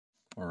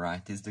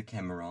Alright, is the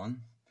camera on?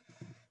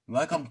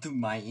 Welcome to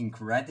my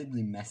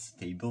incredibly messy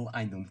table.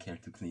 I don't care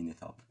to clean it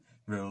up.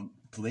 We're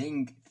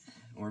playing,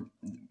 or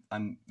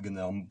I'm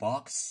gonna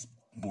unbox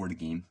board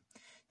game.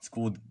 It's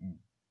called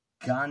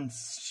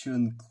Ganz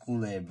schön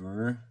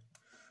clever,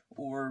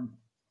 or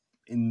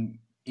in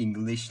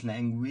English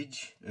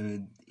language,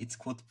 it's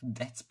called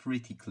That's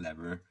Pretty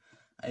Clever.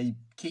 I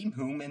came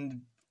home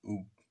and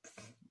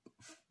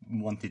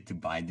wanted to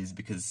buy this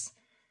because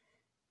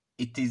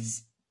it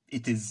is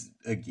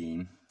a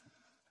game.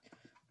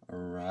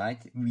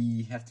 Alright,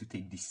 we have to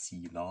take the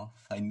seal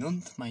off. I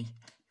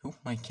hope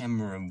my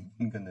camera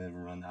gonna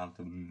run out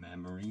of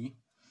memory.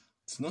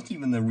 It's not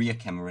even a real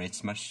camera,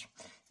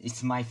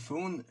 it's my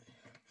phone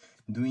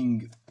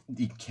doing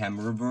the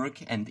camera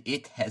work, and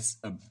it has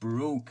a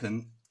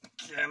broken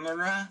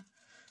camera,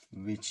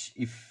 which,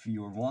 if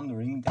you're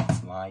wondering,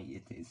 that's why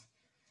it is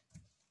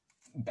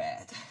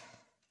bad.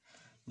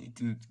 Need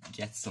to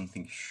get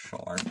something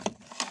sharp.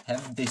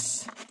 Have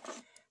this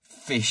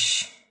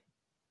fish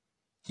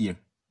here.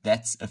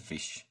 That's a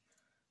fish.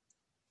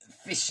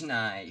 Fish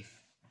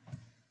knife.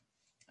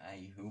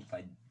 I hope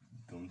I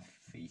don't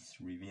face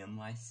reveal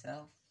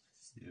myself.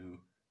 So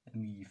let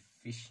me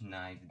fish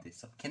knife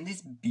this up. Can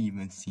this be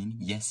even seen?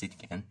 Yes, it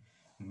can.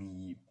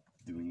 Me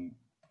doing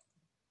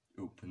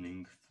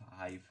opening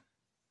 5.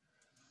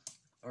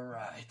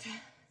 Alright.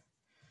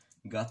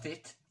 Got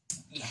it?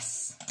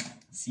 Yes!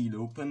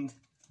 Seal opened.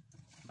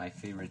 My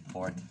favorite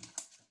part.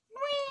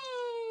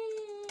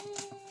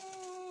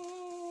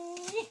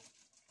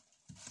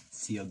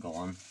 Seal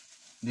gone.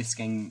 This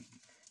can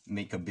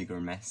make a bigger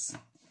mess.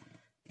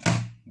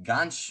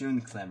 Ganz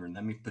schön clever.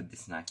 Let me put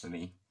this knife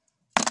away.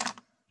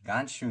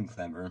 Ganz schön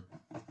clever.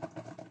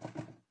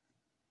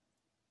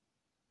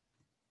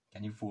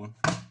 Can you fool?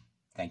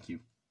 Thank you.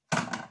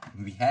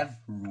 We have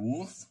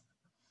rules.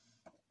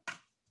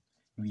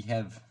 We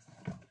have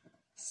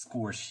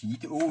score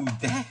sheet. Oh,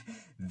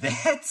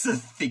 that's a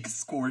thick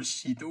score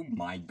sheet. Oh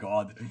my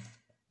god.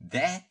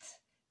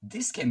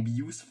 This can be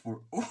used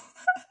for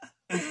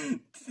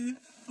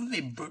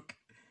flipbook.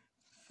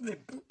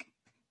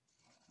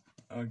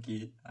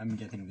 Okay, I'm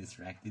getting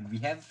distracted. We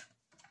have,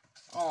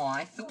 oh,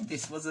 I thought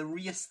this was a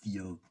real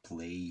steel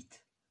plate.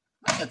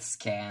 I got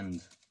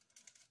scammed.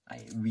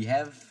 We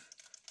have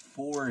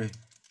 4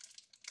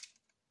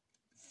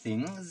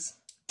 things,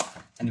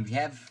 and we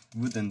have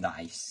wooden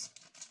dice.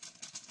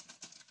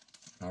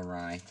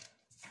 Alright.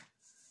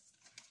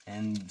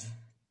 And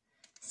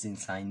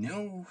since I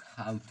know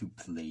how to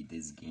play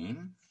this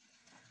game,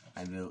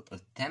 I will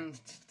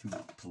attempt to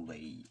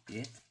play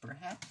it,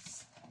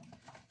 perhaps.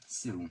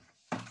 So,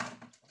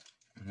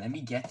 let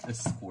me get a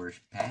score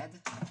pad,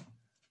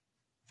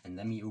 and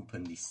let me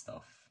open this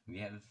stuff.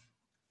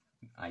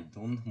 I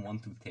don't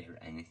want to tear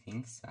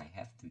anything, so I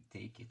have to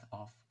take it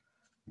off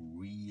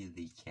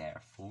really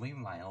carefully,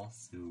 while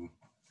also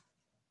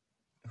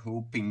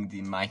hoping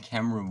my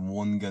camera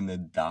won't gonna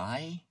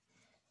die.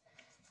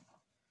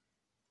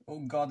 Oh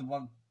god,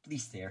 what?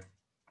 Please tear.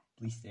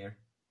 Please tear.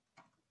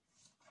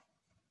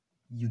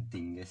 You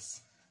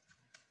dingus.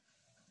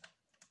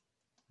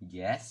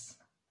 Yes.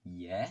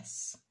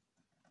 Yes.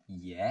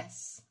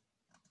 Yes.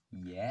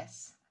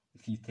 Yes.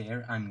 If you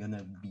tear, I'm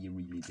gonna be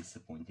really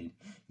disappointed.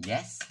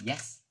 Yes.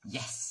 Yes.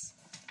 Yes.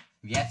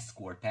 We have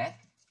score pad.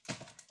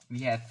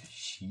 We have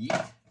sheet.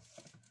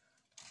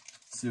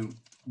 So,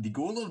 the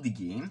goal of the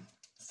game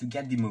is to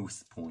get the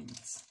most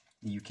points.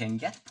 You can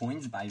get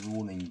points by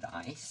rolling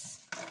dice,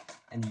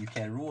 and you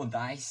can roll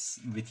dice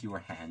with your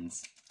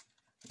hands.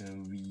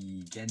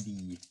 We get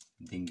the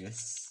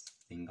dingus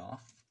thing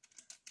off.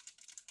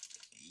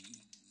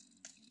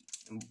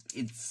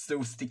 It's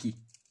so sticky.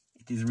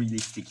 It is really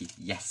sticky.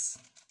 Yes.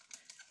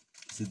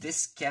 So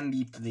this can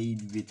be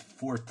played with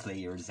 4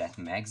 players at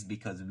max,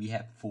 because we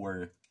have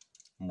 4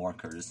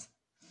 markers.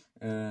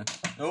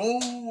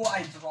 Oh,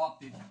 I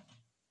dropped it.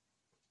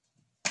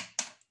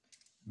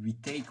 We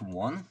take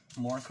 1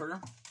 marker,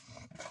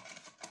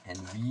 and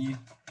we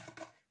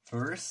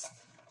first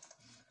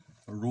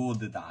roll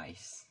the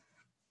dice.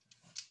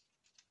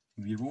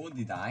 We roll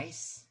the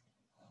dice.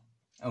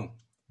 Oh,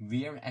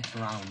 we're at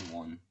round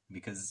 1,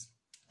 because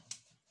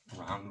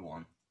round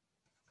 1.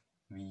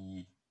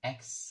 We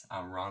X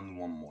our round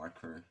 1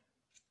 marker.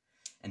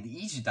 And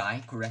each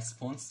die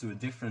corresponds to a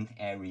different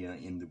area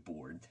in the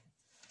board.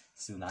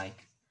 So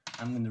like,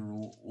 I'm gonna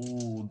roll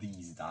all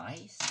these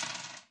dice,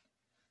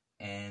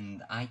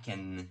 and I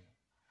can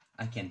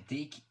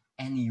take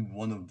any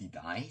one of the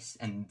dice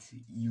and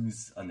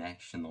use an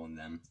action on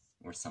them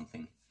or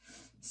something.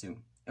 So,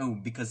 oh,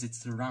 because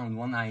it's round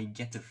 1, I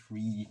get a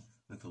free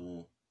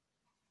little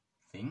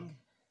thing,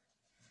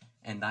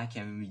 and I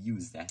can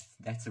use that.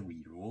 That's a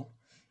reroll.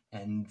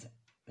 And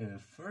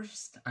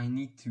first I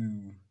need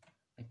to,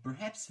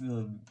 perhaps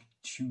we'll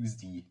choose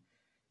the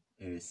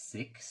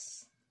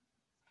 6.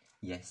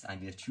 Yes, I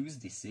will choose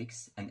the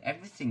 6, and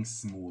everything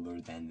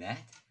smaller than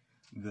that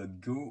will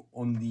go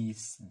on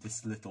this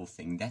little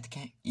thing. That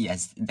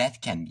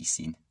can be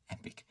seen.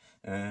 Epic.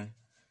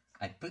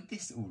 I put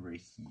this over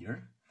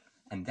here,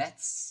 and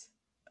that's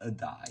a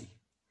die.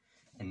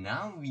 And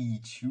now we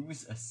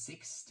choose a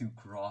 6 to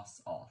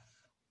cross off.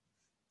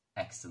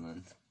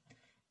 Excellent.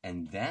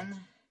 And then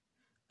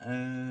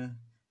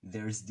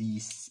there's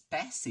this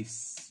passive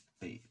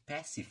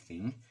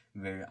thing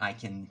where I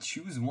can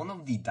choose one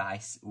of the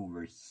dice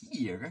over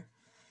here,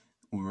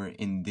 or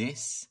in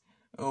this.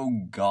 Oh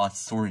god,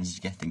 storage is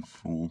getting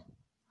full.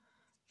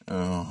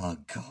 Oh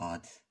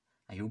god.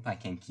 I hope I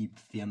can keep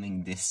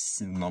filming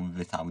this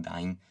without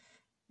dying.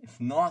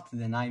 If not,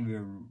 then I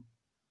will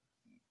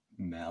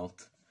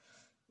melt.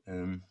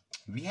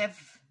 We have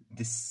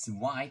this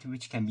white,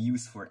 which can be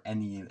used for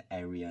any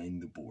area in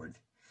the board.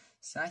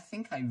 So I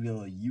think I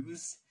will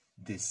use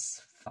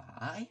this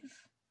 5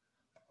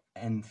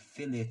 and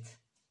fill it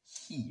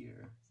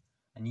here.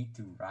 I need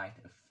to write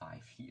a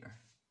 5 here.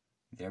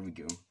 There we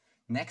go.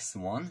 Next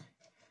one,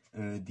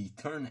 the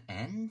turn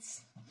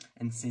ends,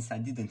 and since I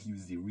didn't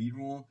use the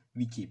reroll,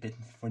 we keep it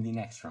for the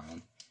next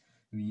round.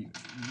 We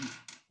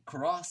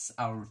cross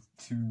our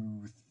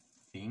 2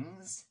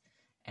 things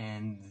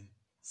and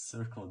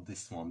circle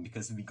this one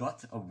because we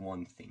got a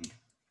 1 thing.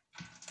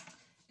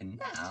 And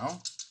now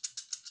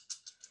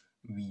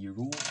we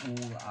roll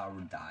all our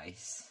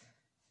dice.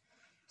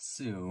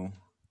 So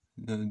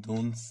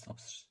don't stop.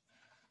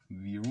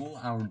 We roll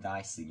our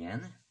dice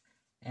again,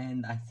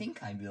 and I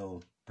think I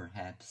will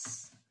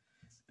perhaps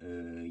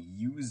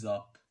use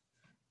up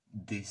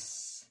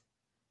this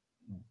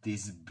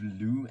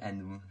blue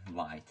and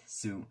white.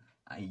 So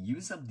I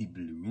use up the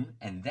blue,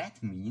 and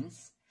that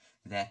means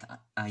that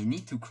I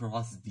need to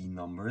cross the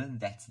number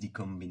that's the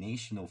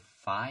combination of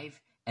 5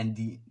 and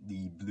the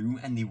blue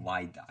and the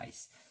white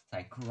dice. So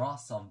I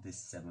cross off this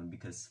 7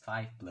 because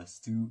 5 plus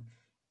 2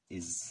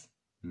 is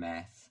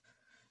math.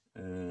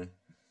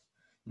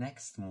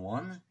 Next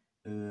one,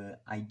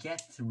 I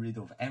get rid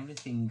of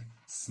everything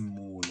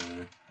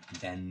smaller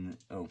than...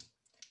 Oh,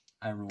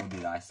 I rolled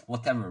the dice.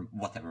 Whatever,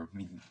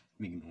 we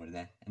ignore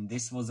that. And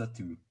this was a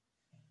 2.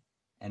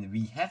 And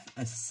we have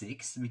a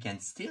 6, we can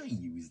still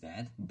use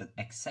that, but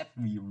except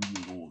we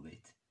re-roll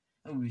it.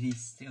 Oh, we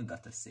still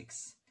got a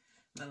 6.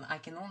 Well, I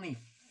can only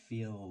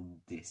fill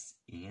this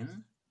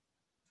in.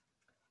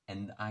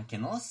 And I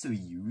can also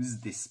use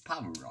this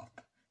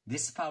power-up.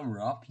 This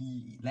power-up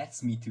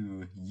lets me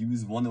to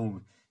use one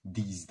of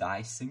these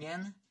dice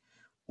again.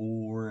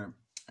 Or,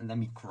 let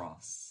me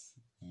cross.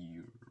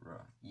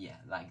 Yeah,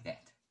 like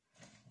that.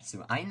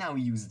 So I now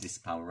use this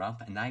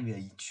power-up, and I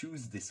will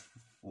choose this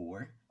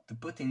 4 to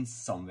put in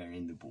somewhere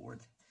in the board.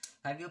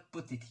 I will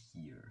put it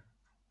here.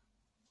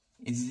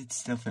 Is it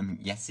still filming?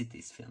 Yes, it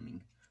is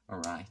filming.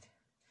 Alright.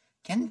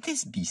 Can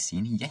this be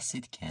seen? Yes,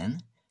 it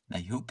can.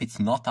 I hope it's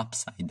not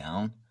upside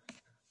down.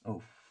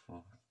 Oh,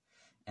 fuck.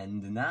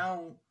 And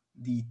now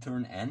the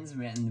turn ends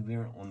when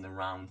we're on the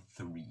round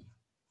 3.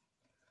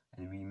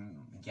 And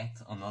we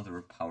get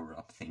another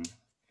power-up thing.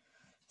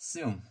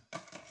 So,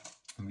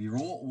 we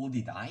roll all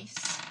the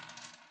dice.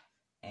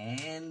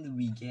 And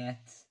we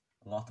get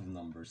a lot of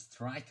numbers.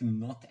 Try to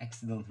not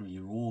accidentally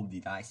roll the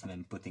dice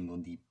when putting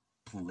on the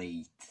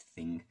plate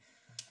thing.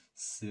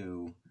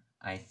 So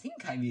I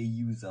think I will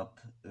use up,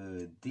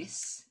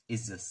 this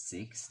is a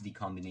 6, the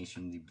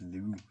combination of the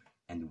blue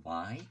and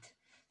white.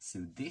 So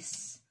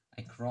this,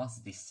 I cross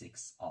this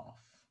 6 off.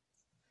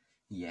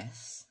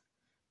 Yes.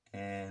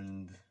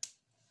 And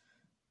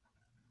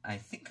I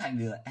think I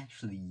will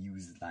actually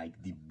use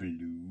like the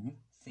blue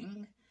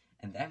thing.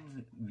 And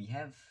then we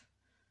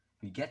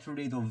get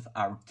rid of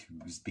our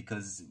 2s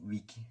because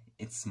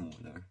it's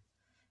smaller.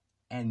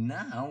 And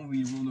now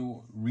we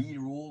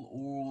re-roll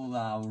all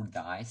our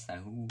dice. I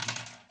hope.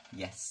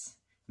 Yes.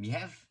 We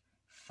have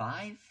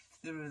 5,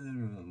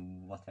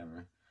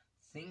 whatever.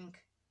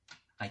 Think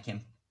I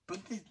can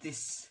put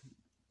this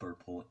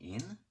purple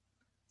in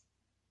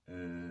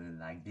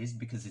like this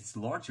because it's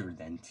larger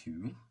than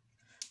 2.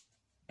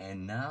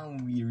 And now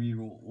we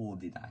re-roll all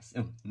the dice.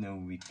 Oh, no,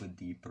 we put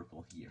the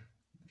purple here.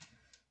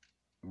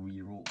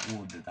 We roll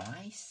all the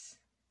dice,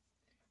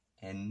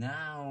 and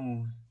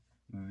now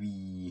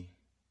we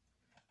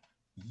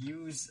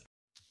use...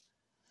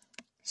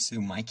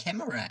 So my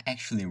camera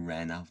actually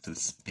ran out of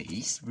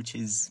space, which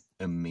is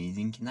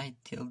amazing. Can I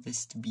tell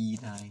this to be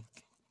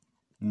like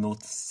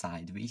not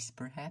sideways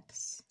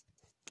perhaps?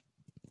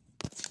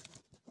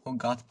 Oh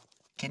god,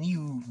 can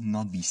you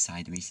not be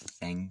sideways?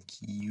 Thank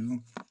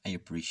you, I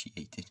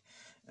appreciate it.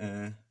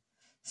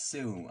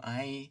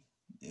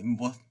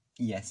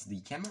 Yes, the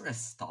camera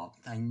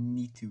stopped. I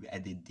need to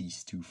edit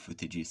these 2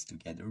 footages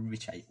together,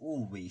 which I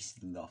always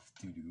love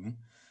to do.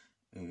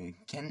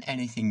 Can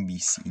anything be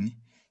seen?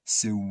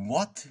 So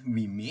what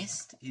we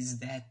missed is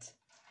that...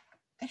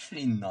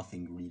 Actually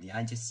nothing really.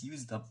 I just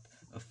used up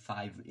a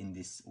 5 in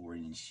this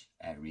orange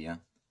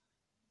area.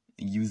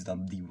 Used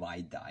up the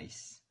white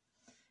dice.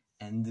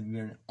 And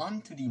we're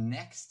on to the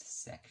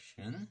next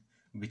section,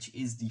 which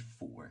is the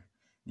 4.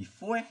 The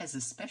 4 has a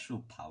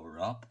special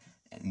power-up,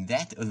 and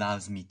that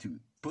allows me to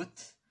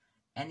put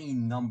any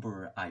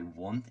number I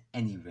want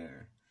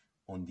anywhere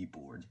on the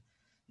board.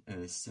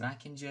 So I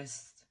can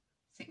just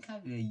think I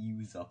will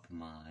use up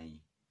my...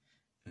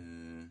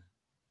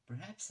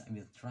 perhaps I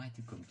will try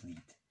to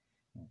complete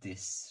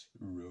this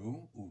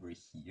row over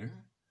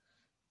here,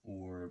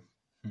 or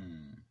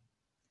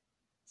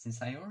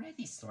since I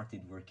already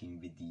started working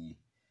with the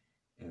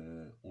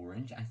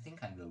orange, I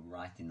think I will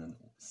write in a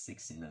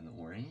 6 in an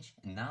orange,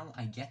 and now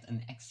I get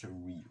an extra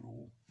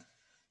reroll.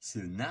 So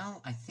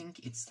now I think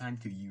it's time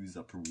to use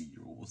up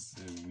rerolls.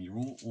 So we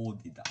roll all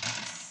the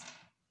dice.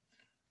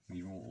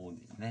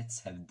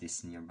 Let's have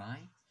this nearby.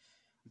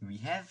 We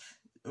have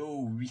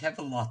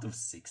a lot of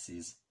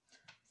 6s.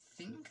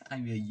 I think I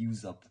will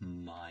use up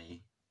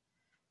my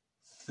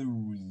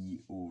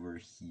 3 over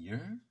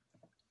here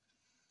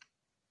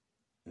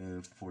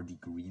for the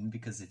green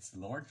because it's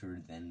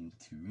larger than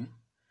 2.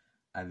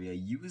 I will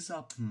use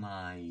up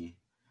my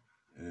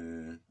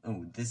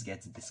this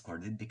gets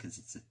discarded because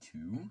it's a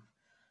 2.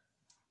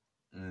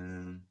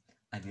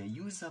 I will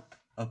use up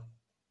a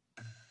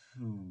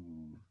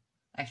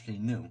actually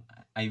no,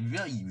 I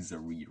will use a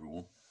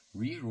reroll.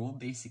 Reroll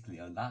basically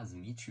allows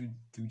me to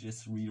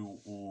just reroll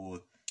all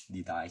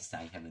the dice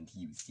I haven't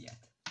used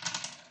yet.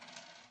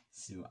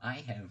 So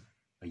I have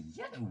a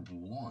yellow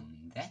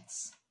 1.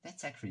 That's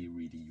actually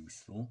really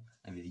useful.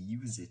 I will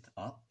use it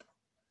up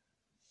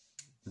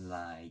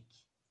like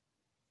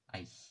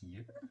I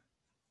hear,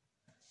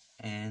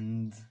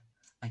 and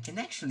I can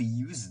actually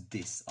use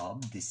this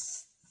up,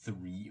 this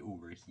 3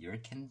 over here.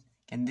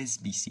 Can this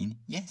be seen?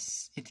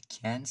 Yes, it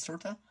can,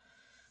 sorta.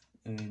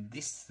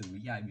 This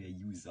 3 I will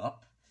use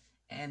up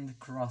and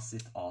cross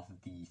it off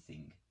the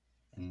thing.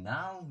 And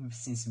now,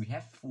 since we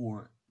have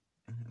 4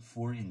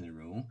 in a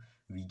row,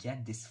 we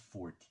get this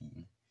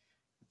 14.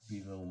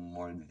 We will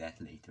mark that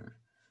later.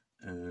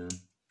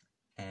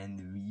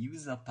 And we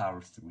use up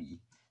our 3.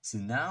 So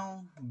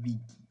now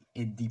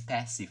the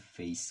passive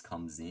phase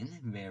comes in,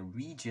 where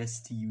we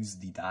just use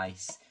the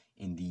dice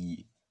in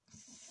the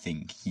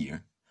thing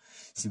here.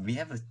 So we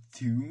have a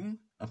 2,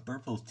 a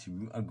purple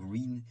 2, a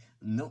green.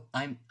 No,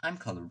 I'm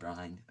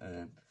colorblind.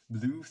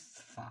 Blue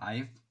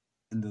 5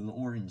 and an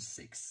orange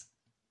 6.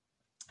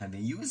 I will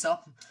use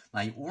up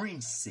my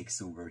orange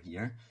 6 over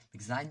here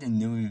because I don't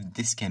know if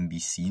this can be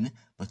seen,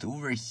 but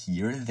over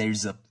here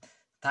there's a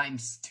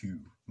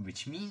 ×2,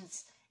 which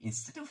means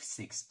instead of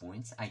 6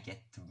 points I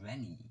get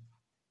 20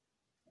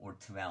 or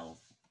 12.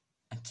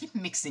 I keep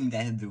mixing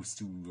those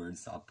two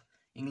words up.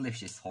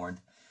 English is hard.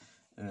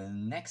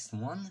 Next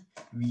one,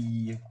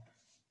 we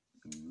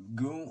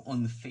go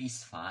on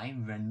phase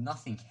 5 where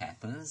nothing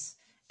happens,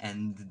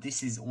 and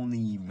this is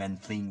only when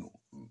playing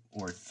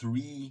or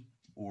 3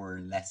 or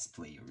less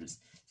players.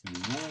 So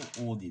we roll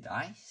all the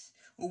dice.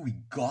 Oh, we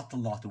got a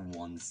lot of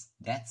 1s.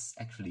 That's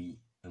actually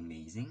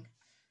amazing.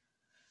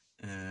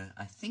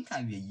 I think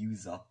I will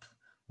use up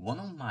one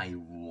of my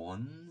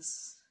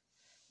 1s.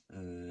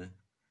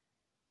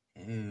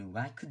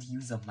 I could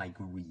use up my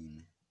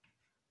green.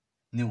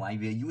 No, I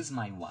will use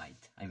my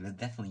white. I will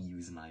definitely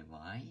use my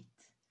white.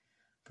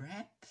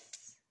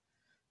 Perhaps.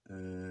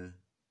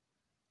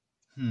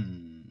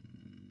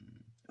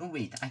 Oh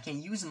wait, I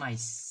can use my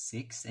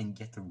 6 and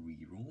get a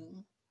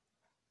reroll.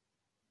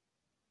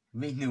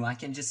 Wait, no, I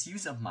can just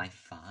use up my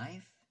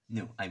 5.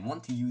 No, I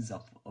want to use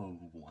up a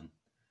 1.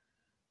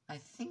 I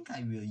think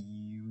I will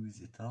use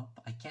it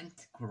up. I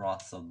can't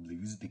cross up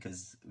blues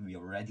because we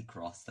already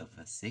crossed up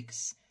a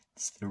 6.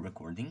 Still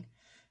recording.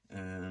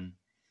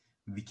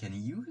 We can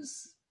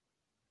use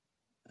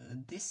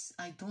this.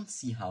 I don't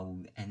see how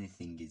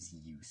anything is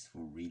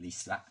useful really,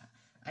 so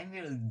I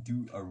will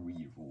do a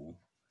reroll.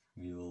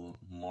 We'll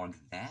mark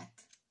that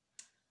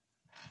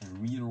and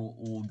reroll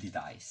all the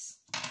dice.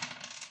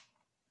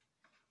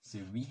 So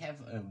we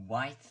have a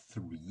white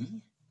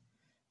 3,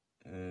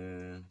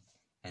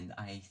 and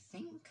I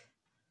think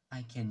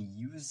I can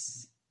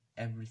use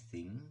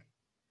everything.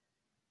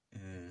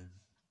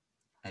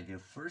 I will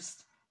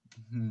first.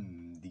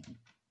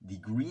 The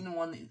green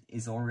one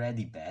is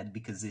already bad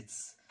because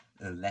it's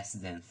less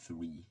than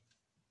 3.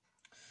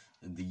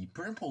 The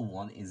purple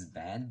one is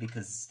bad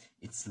because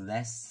it's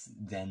less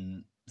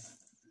than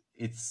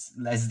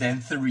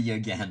 3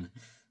 again.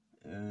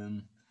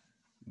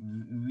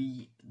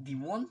 The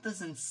 1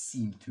 doesn't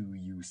seem too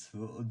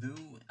useful,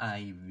 although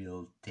I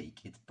will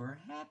take it.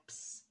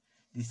 Perhaps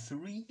the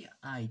 3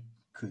 I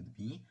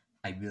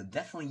will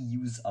definitely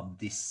use up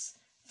this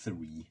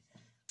 3.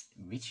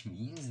 Which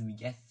means we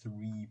get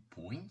 3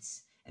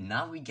 points, and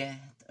now we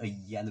get a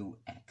yellow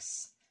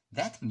X.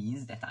 That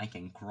means that I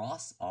can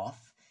cross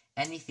off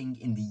anything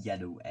in the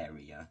yellow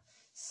area.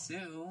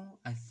 So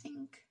I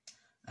think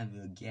I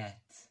will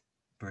get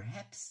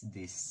perhaps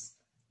this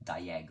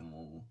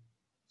diagonal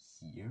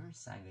here,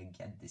 so I will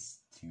get this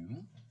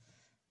 2.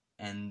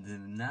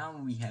 And now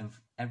we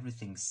have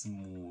everything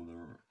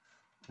smaller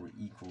or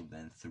equal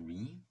than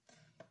 3.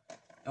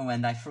 Oh,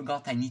 and I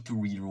forgot I need to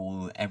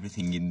reroll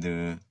everything in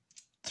the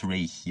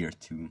tray here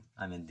too.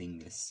 I'm a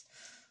dingus.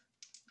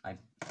 I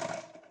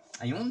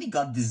only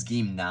got this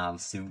game now,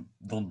 so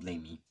don't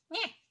blame me.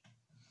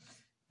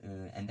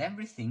 And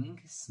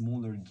everything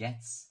smaller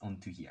gets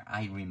onto here.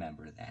 I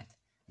remember that.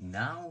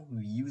 Now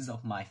we use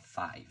up my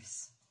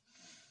 5s.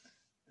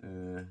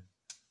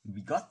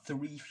 We got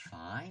 3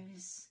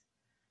 5s.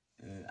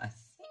 I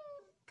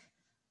think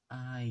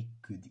I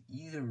could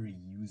either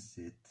use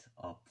it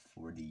up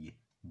for the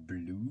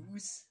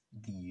blues,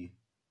 the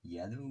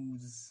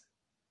yellows.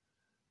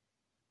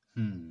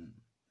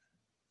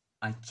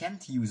 I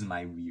can't use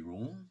my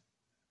reroll.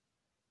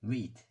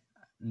 Wait,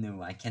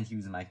 no, I can't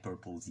use my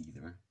purples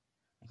either.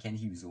 I can't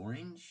use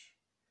orange.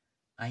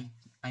 I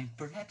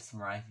perhaps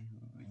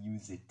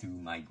use it to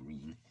my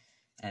green,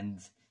 and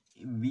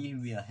we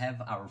will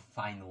have our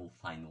final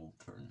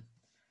turn.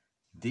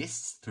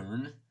 This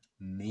turn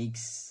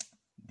makes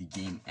the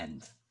game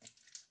end.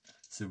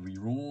 So we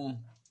roll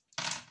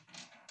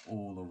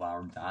all of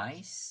our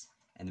dice,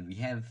 and we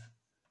have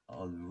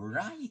a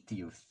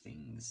variety of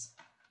things.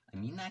 I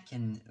mean, I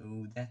can...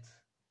 Oh, that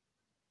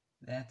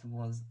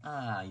was...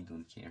 I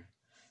don't care.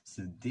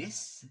 So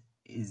this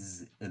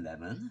is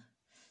 11.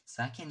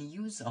 So I can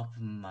use up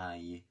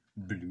my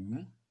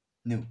blue.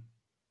 No.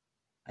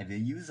 I will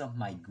use up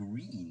my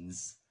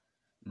greens.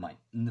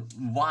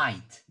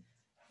 White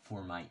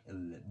for my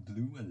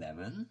blue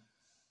 11.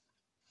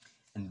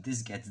 And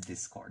this gets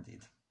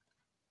discarded.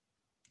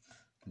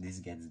 This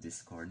gets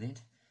discarded.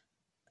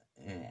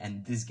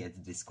 And this gets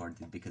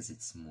discarded because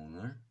it's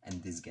smaller.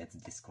 And this gets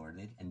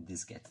discarded. And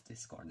this gets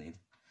discarded.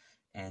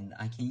 And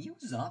I can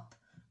use up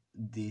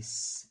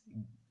this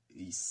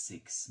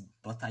 6.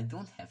 But I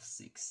don't have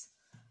 6.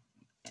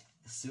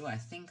 So I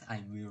think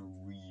I will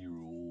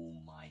re-roll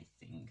my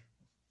thing.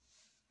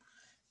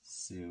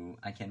 So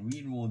I can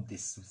re-roll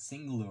this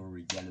singular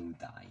yellow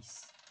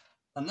dice.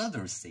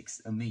 Another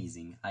 6,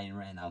 amazing. I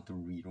ran out of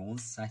rerolls,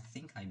 so I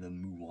think I will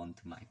move on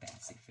to my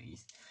passive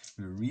phase.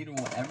 We'll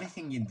reroll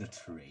everything in the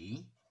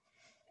tray,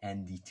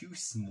 and the 2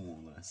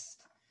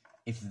 smallest.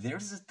 If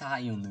there's a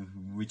tie on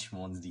which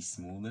one's the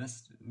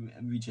smallest,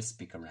 we just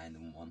pick a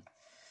random one.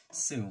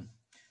 So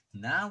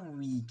now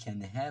we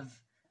can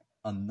have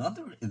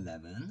another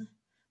 11,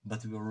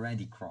 but we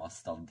already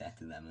crossed off that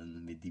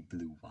 11 with the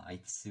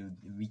blue-white, so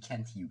we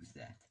can't use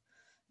that.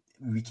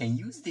 We can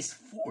use this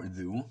 4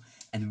 though,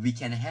 and we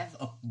can have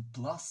a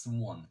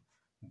 +1,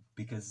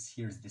 because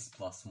here's this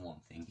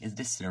 +1 thing. Is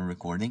this still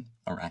recording?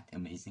 Alright,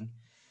 amazing.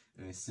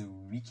 So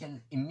we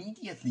can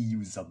immediately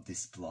use up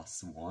this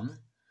 +1,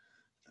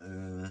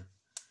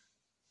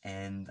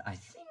 and I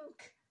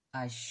think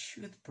I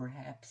should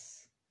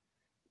perhaps...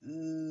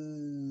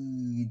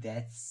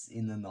 that's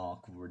in an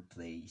awkward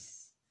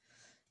place.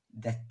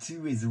 That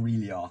 2 is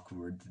really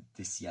awkward,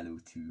 this yellow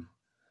 2.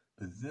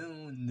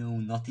 Though, no,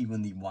 not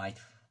even the white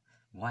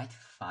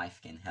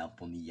 5 can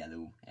help on the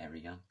yellow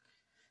area.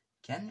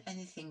 Can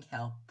anything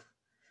help?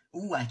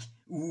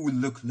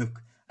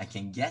 Look, I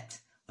can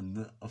get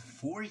a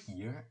 4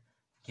 here.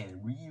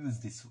 Can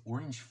reuse this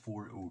orange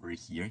 4 over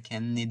here.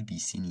 Can it be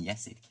seen?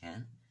 Yes, it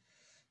can.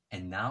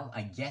 And now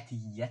I get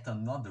yet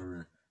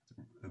another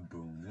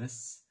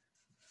bonus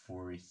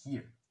for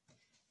here.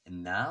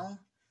 And now,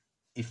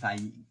 if I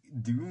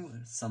do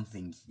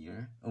something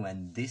here,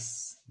 and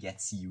this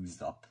gets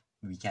used up,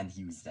 we can't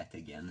use that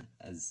again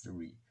as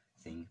the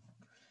thing.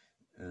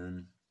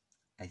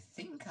 I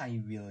think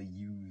I will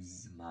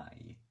use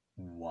my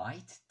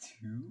white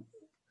 2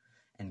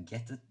 and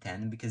get a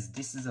 10, because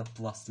this is a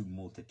 +2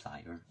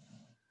 multiplier.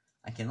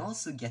 I can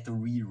also get a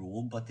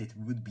reroll, but it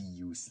would be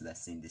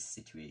useless in this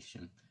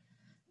situation.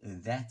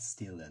 That's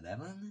still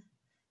 11,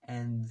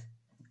 and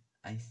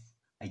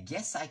I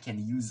guess I can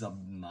use up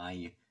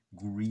my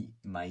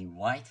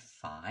white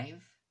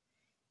 5,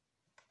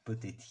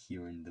 put it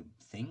here in the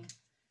thing,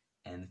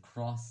 and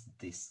cross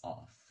this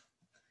off.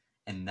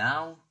 And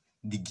now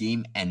the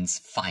game ends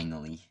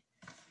finally.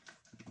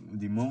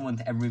 The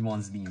moment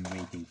everyone's been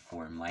waiting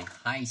for, my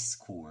high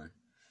score.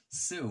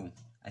 So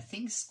I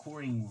think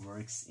scoring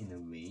works in a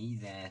way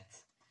that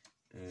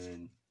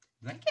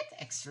do I get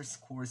extra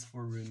scores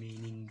for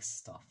remaining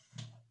stuff?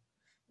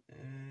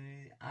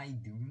 I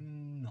do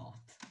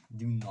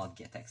not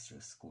get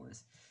extra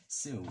scores.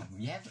 So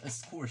we have a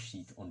score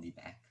sheet on the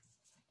back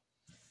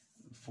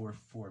for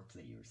 4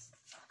 players,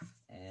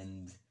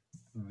 and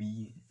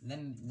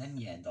let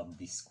me add up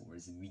these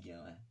scores.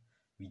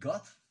 We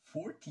got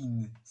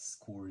 14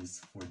 scores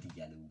for the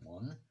yellow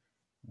one,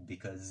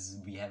 because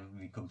we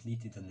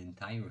completed an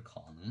entire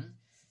column,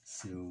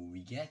 so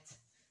we get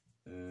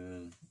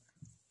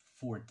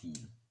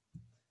 14.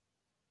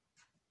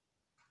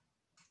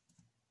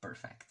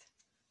 Perfect.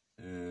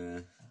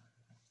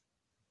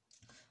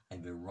 I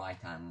will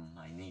write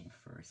my name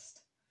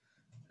first.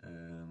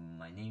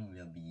 My name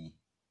will be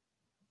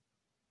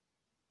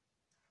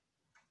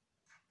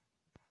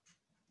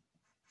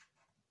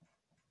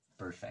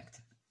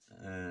perfect.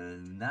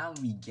 Now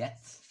we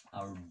get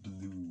our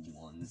blue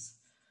ones.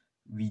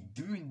 We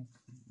do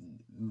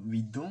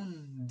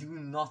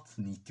not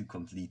need to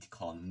complete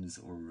columns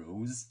or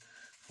rows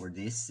for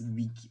this.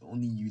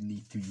 You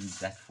need to use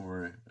that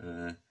for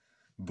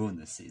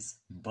bonuses.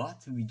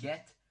 But we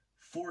get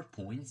 4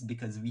 points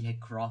because we had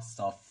crossed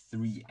off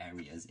 3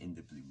 areas in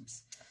the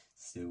blues.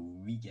 So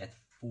we get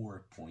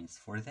 4 points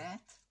for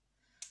that.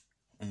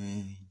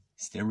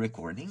 Still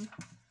recording.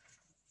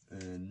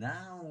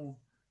 Now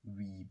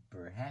we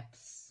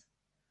perhaps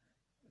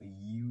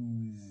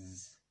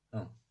use...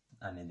 Oh,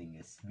 I'm adding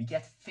this. We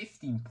get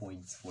 15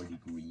 points for the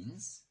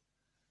greens.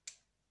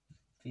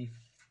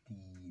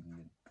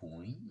 15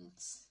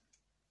 points.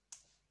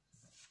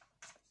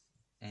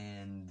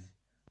 And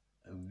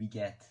we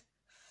get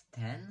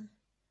 10.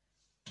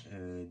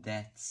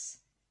 That's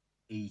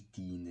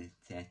 18.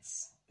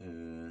 That's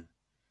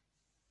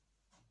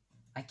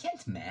I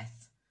can't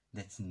math.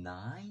 That's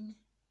 9.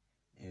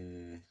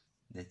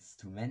 That's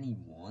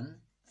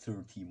 21,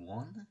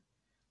 31,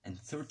 and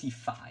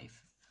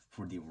 35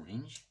 for the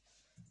orange.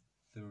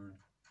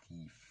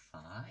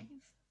 35.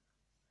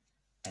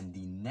 And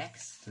the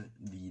next,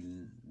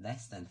 the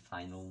last and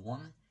final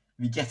one,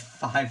 we get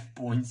 5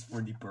 points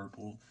for the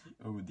purple.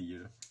 Oh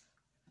dear.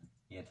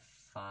 We get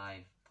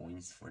 5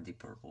 points for the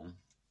purple.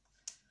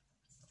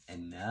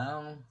 And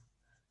now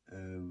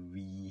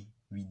we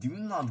do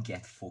not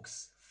get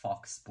fox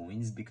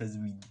points because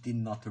we did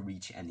not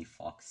reach any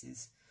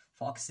foxes.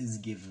 Foxes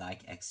give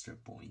like extra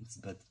points,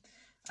 but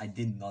I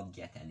did not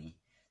get any.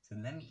 So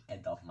let me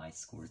add up my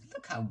scores.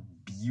 Look how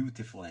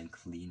beautiful and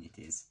clean it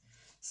is.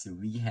 So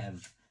we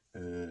have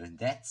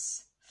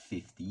that's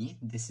 50,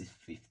 this is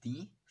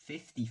 50,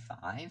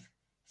 55,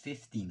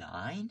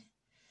 59,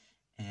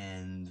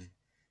 and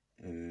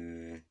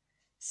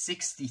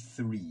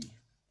 63.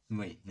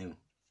 Wait, no.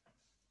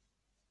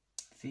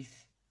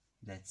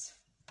 That's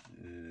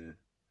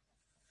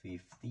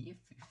 50,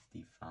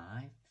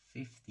 55,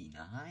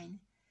 59.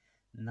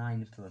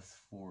 9 plus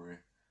 4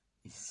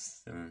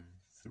 is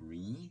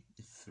 3.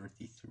 It's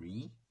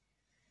 33.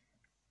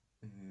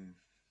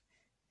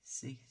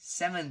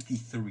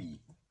 73.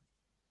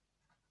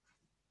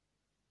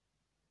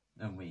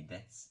 Oh wait,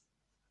 that's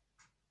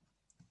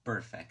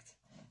perfect.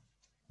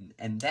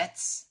 And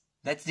that's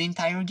the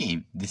entire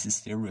game. This is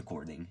still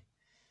recording.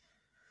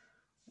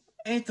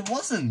 It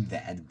wasn't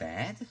that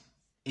bad.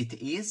 It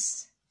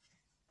is,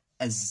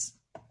 as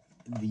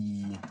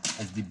the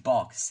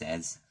box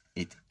says,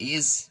 it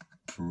is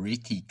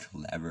pretty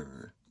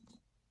clever.